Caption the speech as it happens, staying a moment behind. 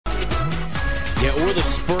Yeah, or the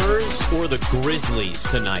Spurs or the Grizzlies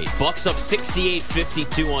tonight. Bucks up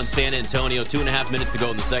 68-52 on San Antonio. 2.5 minutes to go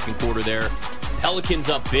in the second quarter there. Pelicans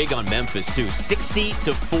up big on Memphis, too.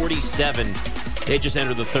 60-47. They just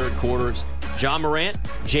entered the third quarter. Jay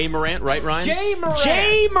Morant, right, Ryan? Jay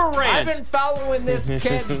Morant. I've been following this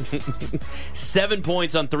kid. 7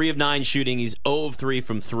 points on 3 of 9 shooting. He's 0 of 3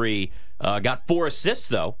 from 3. Got 4 assists,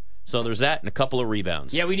 though. So there's that and a couple of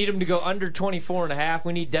rebounds. Yeah, we need him to go under 24.5.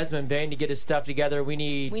 We need Desmond Bane to get his stuff together. We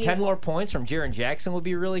need 10 more points from Jaren Jackson would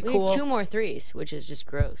be really cool. We need 2 more threes, which is just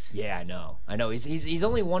gross. Yeah, I know. He's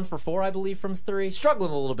only 1 for 4, I believe, from 3.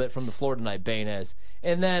 Struggling a little bit from the floor tonight, Bane is.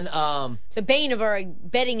 And then the bane of our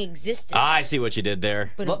betting existence. I see what you did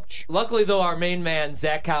there. Luckily, though, our main man,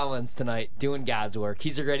 Zach Collins, tonight, doing God's work.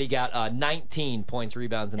 He's already got 19 points,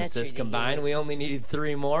 rebounds, and assists combined. We only needed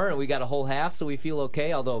 3 more, and we got a whole half, so we feel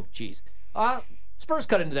okay. Although, geez. Spurs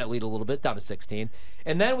cut into that lead a little bit, down to 16.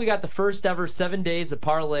 And then we got the first ever 7 days of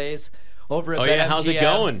parlays over at BetMGM. How's it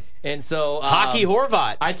going? And so Hockey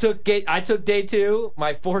Horvat. I took day 2,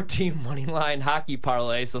 my 4-team money line hockey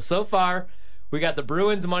parlay. So far, we got the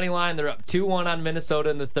Bruins money line. They're up 2-1 on Minnesota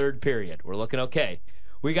in the third period. We're looking okay.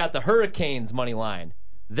 We got the Hurricanes money line.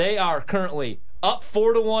 They are currently up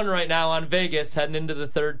 4-1 right now on Vegas heading into the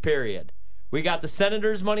third period. We got the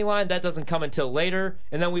Senators money line. That doesn't come until later.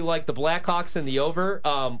 And then we like the Blackhawks and the over.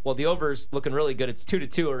 The over's looking really good. It's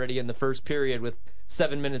 2-2 already in the first period with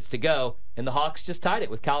 7 minutes to go. And the Hawks just tied it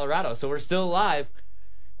with Colorado. So we're still alive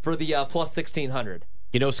for the plus 1,600.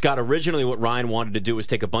 You know, Scott, originally what Ryan wanted to do was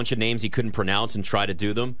take a bunch of names he couldn't pronounce and try to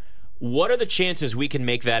do them. What are the chances we can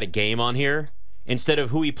make that a game on here? Instead of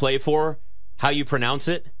who he play for, how you pronounce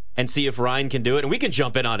it? And see if Ryan can do it. And we can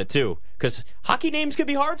jump in on it, too. Because hockey names can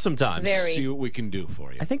be hard sometimes. Very. See what we can do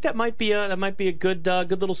for you. I think that might be a good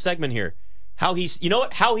little segment here. How he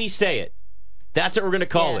say it. That's what we're going to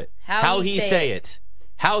call it. How he say it.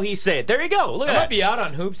 How he say it. There you go. Look at that. I might be out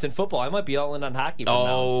on hoops and football. I might be all in on hockey.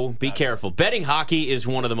 Be careful. Betting hockey is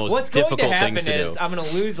one of the most difficult things to do. Is I'm going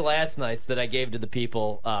to lose last night's that I gave to the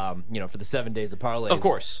people, for the 7 days of parlays. Of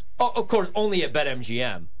course. Of course, only at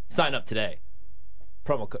BetMGM. Sign up today.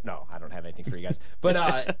 Promo code. No, I don't have anything for you guys.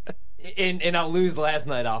 But and I'll lose last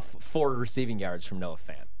night off 4 receiving yards from Noah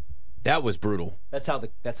Fant. That was brutal. That's how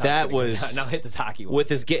that was. Now hit this hockey one. With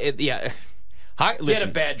his yeah. He had a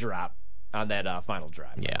bad drop on that final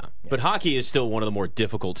drive. Yeah, but hockey is still one of the more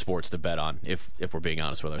difficult sports to bet on, if we're being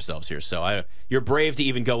honest with ourselves here. So you're brave to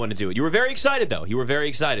even go in and do it. You were very excited, though. You were very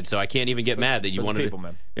excited, so I can't even get mad that you wanted people,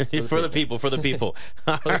 man. For the people. For the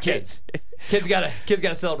kids. Kids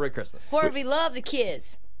gotta celebrate Christmas. For we love the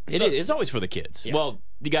kids. It's always for the kids. Yeah. Well,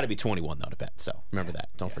 you got to be 21 though to bet. So remember that.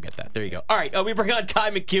 Don't forget that. There you go. All right, we bring on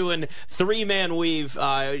Kai McKeon, 3-man weave.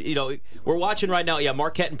 We're watching right now. Yeah,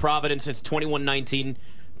 Marquette and Providence. It's 21-19.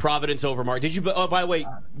 Providence over Marquette. Did you? Oh, by the way,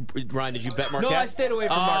 Ryan, did you bet Marquette? No, I stayed away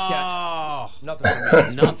from Marquette. Oh, nothing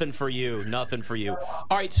for me. Nothing for you.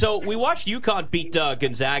 All right, so we watched UConn beat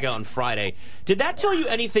Gonzaga on Friday. Did that tell you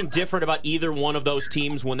anything different about either one of those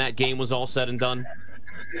teams when that game was all said and done?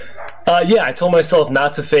 Yeah, I told myself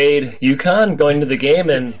not to fade UConn going into the game,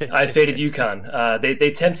 and I faded UConn. They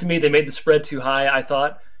tempted me. They made the spread too high, I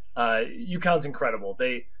thought. UConn's incredible.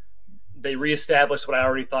 They reestablished what I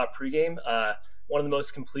already thought pregame. One of the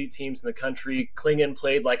most complete teams in the country. Klingon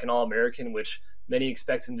played like an All-American, which many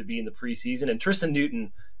expect him to be in the preseason. And Tristan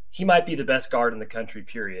Newton, he might be the best guard in the country,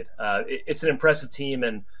 period. It's an impressive team,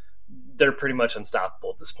 and they're pretty much unstoppable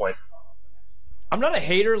at this point. I'm not a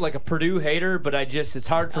hater, like a Purdue hater, but it's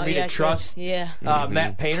hard for me to trust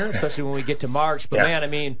Matt Painter, especially when we get to March. But, man, I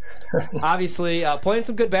mean, obviously playing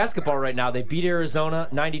some good basketball right now. They beat Arizona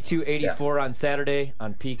 92-84 on Saturday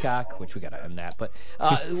on Peacock, which we got to end that. But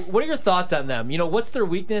what are your thoughts on them? What's their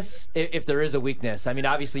weakness, if there is a weakness? I mean,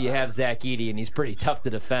 obviously you have Zach Edey, and he's pretty tough to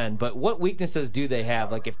defend. But what weaknesses do they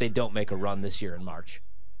have, like if they don't make a run this year in March?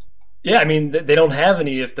 Yeah, I mean, they don't have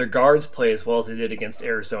any if their guards play as well as they did against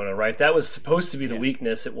Arizona, right? That was supposed to be the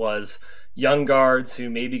weakness. It was young guards who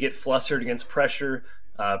maybe get flustered against pressure,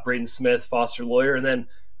 Braden Smith, Foster Loyer, and then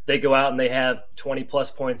they go out and they have 20-plus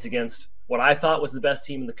points against what I thought was the best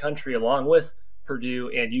team in the country, along with Purdue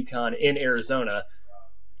and UConn in Arizona.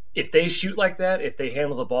 If they shoot like that, if they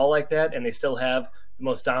handle the ball like that, and they still have the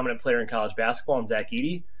most dominant player in college basketball in Zach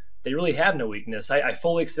Edey, they really have no weakness. I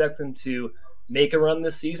fully expect them to make a run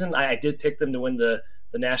this season. I did pick them to win the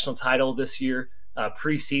national title this year,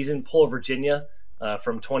 preseason, pull Virginia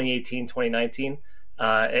from 2018, 2019.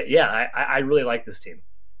 I really like this team.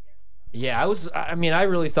 Yeah, I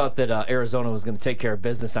really thought that Arizona was going to take care of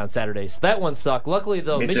business on Saturday. So that one sucked. Luckily,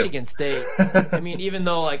 though, Michigan State, even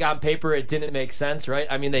though on paper it didn't make sense, right?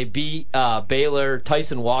 They beat Baylor.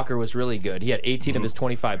 Tyson Walker was really good. He had 18 of his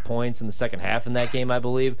 25 points in the second half in that game, I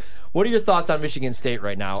believe. What are your thoughts on Michigan State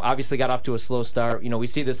right now? Obviously got off to a slow start. We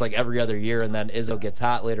see this every other year, and then Izzo gets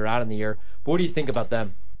hot later on in the year. But what do you think about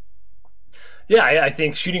them? Yeah, I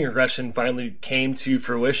think shooting regression finally came to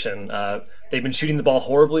fruition. They've been shooting the ball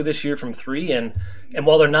horribly this year from three, and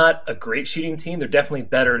while they're not a great shooting team, they're definitely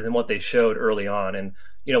better than what they showed early on. And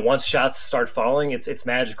once shots start falling, it's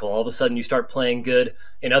magical. All of a sudden, you start playing good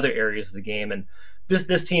in other areas of the game. And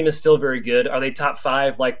this team is still very good. Are they top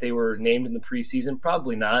 5 like they were named in the preseason?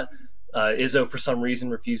 Probably not. Izzo, for some reason,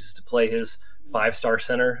 refuses to play his 5-star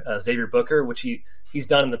center, Xavier Booker, which he's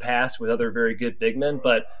done in the past with other very good big men,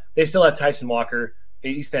 but they still have Tyson Walker.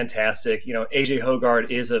 He's fantastic. AJ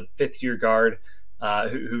Hoggard is a 5th-year guard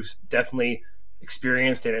who's definitely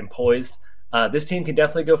experienced and poised. This team can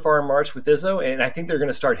definitely go far in March with Izzo, and I think they're going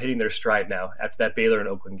to start hitting their stride now after that Baylor and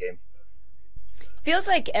Oakland game. Feels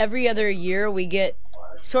like every other year we get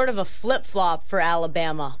sort of a flip-flop for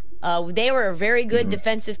Alabama. They were a very good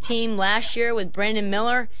defensive team last year with Brandon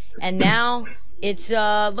Miller, and now it's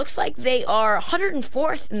looks like they are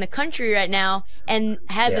 104th in the country right now and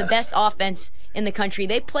have the best offense in the country.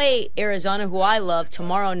 They play Arizona, who I love,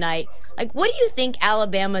 tomorrow night. What do you think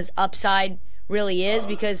Alabama's upside really is?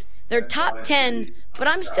 Because they're top 10, but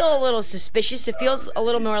I'm still a little suspicious. It feels a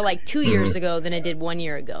little more like 2 years ago than it did 1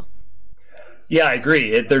 year ago. Yeah, I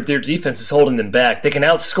agree. Their defense is holding them back. They can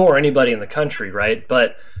outscore anybody in the country, right?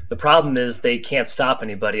 But the problem is they can't stop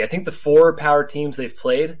anybody. I think the 4 power teams they've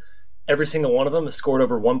played, every single one of them has scored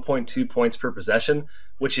over 1.2 points per possession,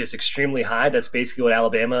 which is extremely high. That's basically what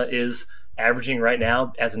Alabama is averaging right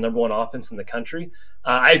now as the number 1 offense in the country.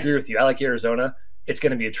 I agree with you. I like Arizona. It's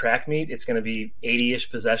going to be a track meet. It's going to be 80-ish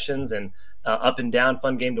possessions and up and down,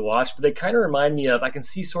 fun game to watch. But they kind of remind me of, I can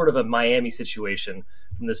see sort of a Miami situation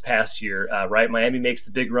from this past year, right? Miami makes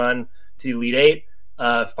the big run to the Elite Eight,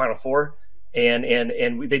 Final Four, and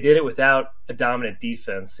they did it without a dominant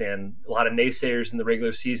defense and a lot of naysayers in the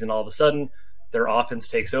regular season. All of a sudden, their offense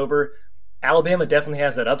takes over. Alabama definitely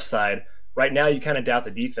has that upside. Right now, you kind of doubt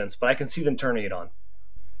the defense, but I can see them turning it on.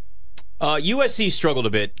 USC struggled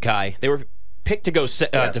a bit, Kai. They were picked to go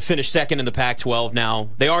to finish second in the Pac-12. Now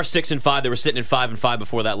they are 6-5. They were sitting at 5-5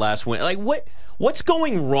 before that last win. What's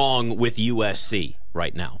going wrong with USC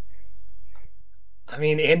right now?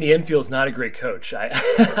 Andy Enfield's not a great coach.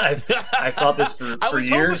 I've thought this for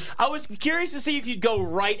years. I was curious to see if you'd go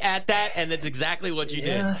right at that, and that's exactly what you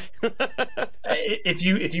did. If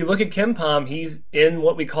you look at KenPom, he's in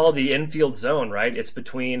what we call the Enfield zone, right? It's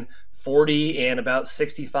between 40 and about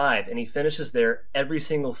 65, and he finishes there every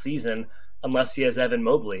single season unless he has Evan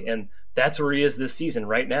Mobley, and that's where he is this season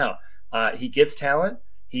right now. He gets talent.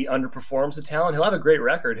 He underperforms the talent. He'll have a great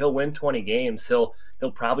record. He'll win 20 games. He'll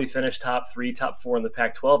probably finish top 3, top 4 in the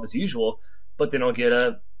Pac-12 as usual, but then he'll get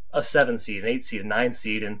a 7 seed, an 8 seed, a 9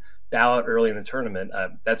 seed, and bow out early in the tournament.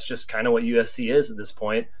 That's just kind of what USC is at this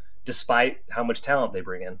point, despite how much talent they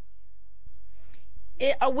bring in.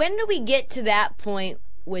 When do we get to that point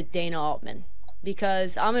with Dana Altman?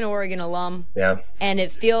 Because I'm an Oregon alum, and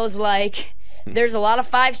it feels like there's a lot of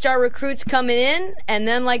 5-star recruits coming in, and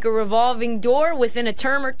then like a revolving door within a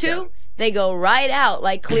term or two, they go right out,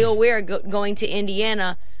 like Cleo Ware going to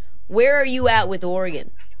Indiana. Where are you at with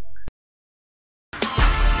Oregon?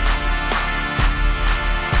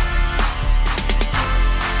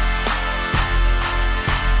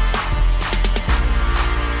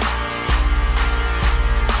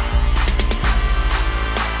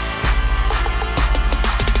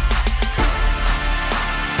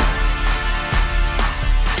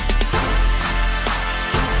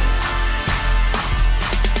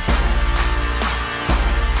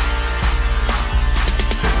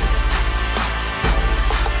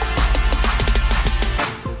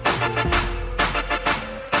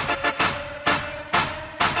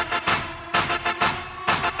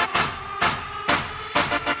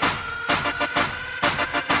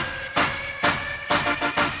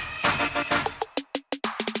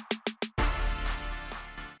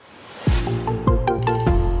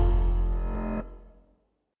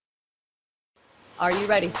 Are you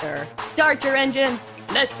ready, sir? Start your engines.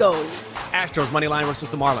 Let's go. Astros money line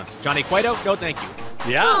versus the Marlins. Johnny Cueto? No, thank you.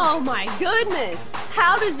 Yeah. Oh, my goodness.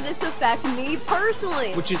 How does this affect me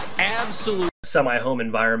personally? Which is absolute semi-home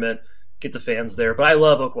environment. Get the fans there. But I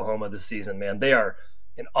love Oklahoma this season, man. They are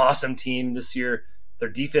an awesome team this year. Their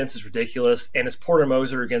defense is ridiculous, and it's Porter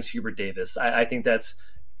Moser against Hubert Davis. I think that's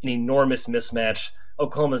an enormous mismatch.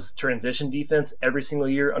 Oklahoma's transition defense every single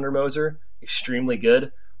year under Moser, extremely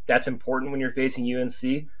good. That's important when you're facing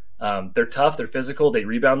UNC. They're tough, they're physical, they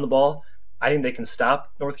rebound the ball. I think they can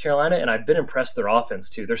stop North Carolina, and I've been impressed with their offense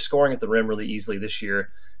too. They're scoring at the rim really easily this year.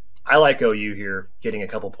 I like OU here getting a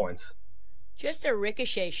couple points. Just a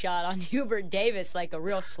ricochet shot on Hubert Davis, like a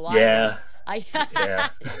real slider. Yeah. Yeah.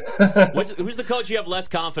 Who's the coach you have less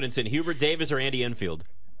confidence in, Hubert Davis or Andy Enfield?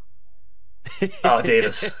 Oh,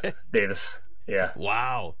 Davis. Yeah.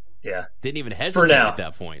 Wow. Yeah. Didn't even hesitate at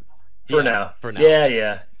that point. For now.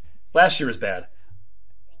 Yeah. Last year was bad.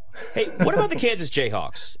 Hey, what about the Kansas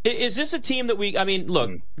Jayhawks? Is this a team that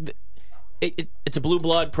look, it's a blue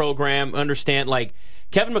blood program, understand, like,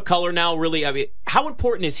 Kevin McCullough now really, how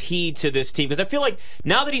important is he to this team? Because I feel like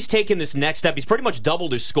now that he's taken this next step, he's pretty much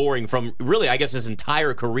doubled his scoring from really, I guess, his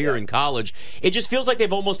entire career in college. It just feels like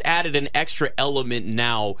they've almost added an extra element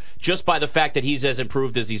now just by the fact that he's as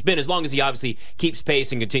improved as he's been, as long as he obviously keeps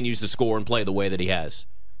pace and continues to score and play the way that he has.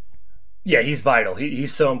 Yeah, he's vital.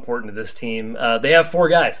 He's so important to this team. They have 4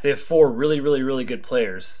 guys. They have 4 really, really, really good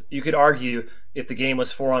players. You could argue if the game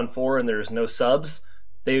was 4-on-4 and there's no subs,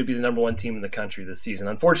 they would be the number 1 team in the country this season.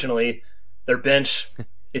 Unfortunately, their bench,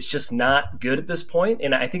 it's just not good at this point.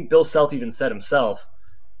 And I think Bill Self even said himself,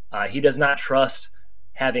 he does not trust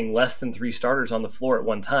having less than 3 starters on the floor at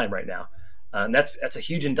one time right now. And that's a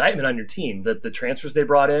huge indictment on your team. The transfers they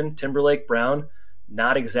brought in, Timberlake, Brown,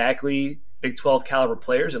 not exactly Big 12 caliber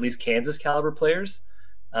players, at least Kansas caliber players.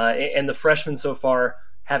 And the freshmen so far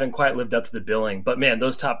haven't quite lived up to the billing. But man,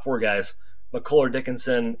 those top 4 guys, McCullough,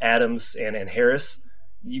 Dickinson, Adams, and Harris,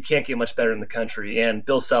 you can't get much better in the country. And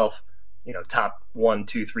Bill Self, top 1,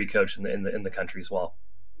 2, 3 coach in the country as well.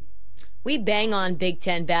 We bang on Big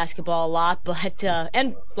Ten basketball a lot, but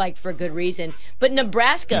and like for good reason. But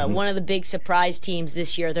Nebraska, one of the big surprise teams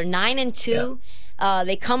this year. They're 9-2. Yeah.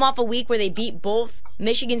 They come off a week where they beat both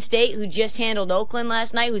Michigan State, who just handled Oakland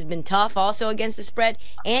last night, who's been tough also against the spread,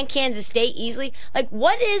 and Kansas State easily. Like,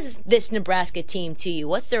 what is this Nebraska team to you?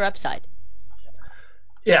 What's their upside?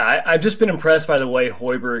 Yeah, I've just been impressed by the way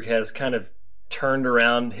Hoiberg has kind of turned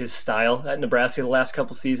around his style at Nebraska the last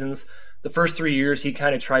couple seasons. The first 3 years, he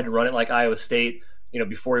kind of tried to run it like Iowa State,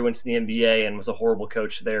 before he went to the NBA and was a horrible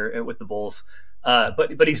coach there with the Bulls.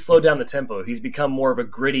 But he slowed down the tempo. He's become more of a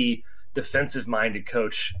gritty, defensive-minded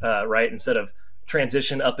coach, right? Instead of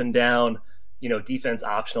transition up and down, defense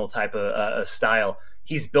optional type of style.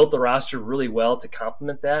 He's built the roster really well to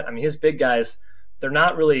complement that. I mean, his big guys, they're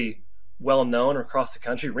not really well known across the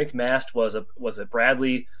country. Rink Mast was a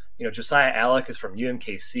Bradley. Josiah Alec is from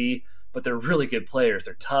UMKC, but they're really good players.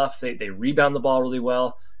 They're tough. They rebound the ball really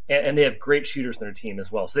well, and they have great shooters in their team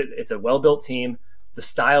as well. So it's a well-built team. The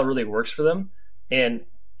style really works for them, and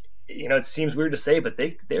it seems weird to say, but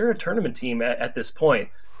they're a tournament team at this point,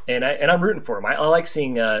 and I'm rooting for them. I like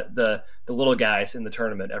seeing the little guys in the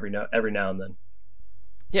tournament every now and then.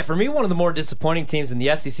 Yeah, for me, one of the more disappointing teams in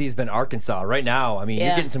the SEC has been Arkansas. Right now, I mean,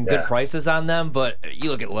 you're getting some good prices on them, but you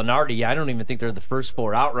look at Lenardi, I don't even think they're the first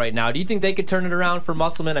 4 out right now. Do you think they could turn it around for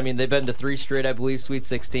Musselman? I mean, they've been to 3 straight, I believe, Sweet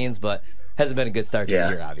 16s, but hasn't been a good start to the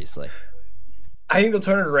year, obviously. I think they'll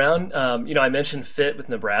turn it around. I mentioned fit with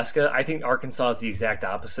Nebraska. I think Arkansas is the exact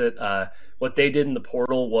opposite. What they did in the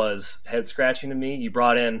portal was head-scratching to me. You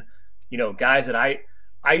brought in, guys that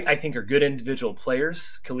I think are good individual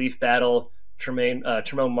players, Khalif Battle,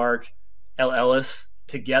 Tremont Mark, L. Ellis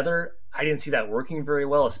together. I didn't see that working very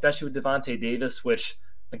well, especially with Devontae Davis, which,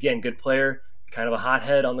 again, good player, kind of a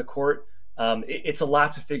hothead on the court. It's a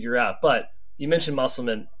lot to figure out. But you mentioned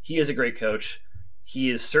Musselman. He is a great coach.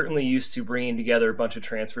 He is certainly used to bringing together a bunch of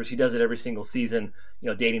transfers. He does it every single season,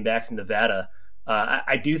 dating back to Nevada.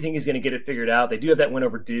 I do think he's going to get it figured out. They do have that win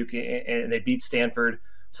over Duke, and they beat Stanford.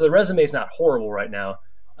 So the resume is not horrible right now.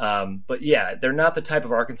 But yeah, they're not the type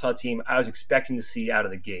of Arkansas team I was expecting to see out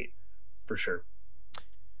of the gate, for sure.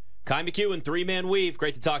 Kai McKeon, 3-man weave.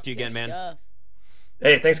 Great to talk to you again, man.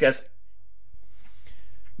 Hey, thanks, guys.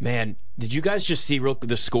 Man, did you guys just see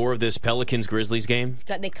the score of this Pelicans-Grizzlies game?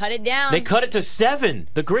 They cut it down. They cut it to 7.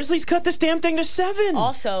 The Grizzlies cut this damn thing to 7.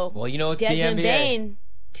 Also, well, it's Desmond the NBA. Bain,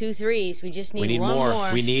 2 threes. We just need one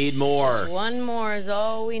more. We need more. Just one more is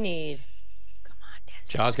all we need. Come on, Desmond.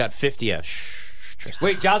 Jaws got 50.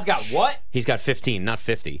 Wait, Jaws got what? He's got 15, not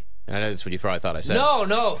 50. I know that's what you probably thought I said.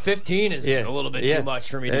 No, 15 is a little bit too much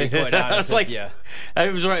for me to be quite honest. I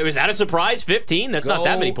was like, was that a surprise? 15? That's not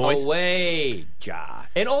that many points. Go away, Josh.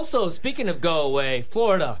 And also, speaking of go away,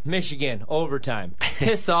 Florida, Michigan, overtime.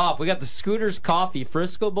 Piss off. We got the Scooters Coffee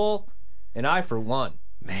Frisco Bowl, and I, for one,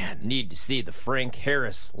 Man, need to see the Frank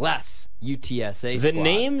Harris less UTSA the squad.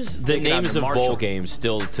 names of bowl games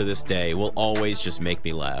still to this day will always just make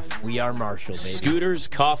me laugh. We are Marshall, baby. Scooters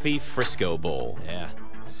Coffee Frisco Bowl. Yeah.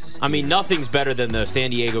 I mean, nothing's better than the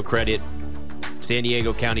San Diego County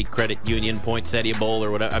Credit Union Poinsettia Bowl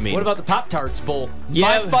or whatever. I mean, What about the Pop-Tarts Bowl?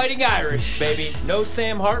 Yeah. My Fighting Irish, baby. No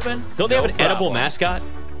Sam Hartman. don't they no have an problem. edible mascot?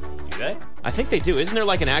 Do they? I think they do. Isn't there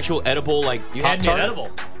like an actual edible You had me Pop-Tart? at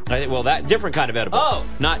edible. Well, that different kind of edible. Oh.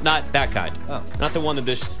 Not that kind. Oh. Not the one that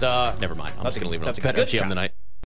this. Never mind. I'm just gonna leave it on. that's It's a good BetMGM kind. tonight.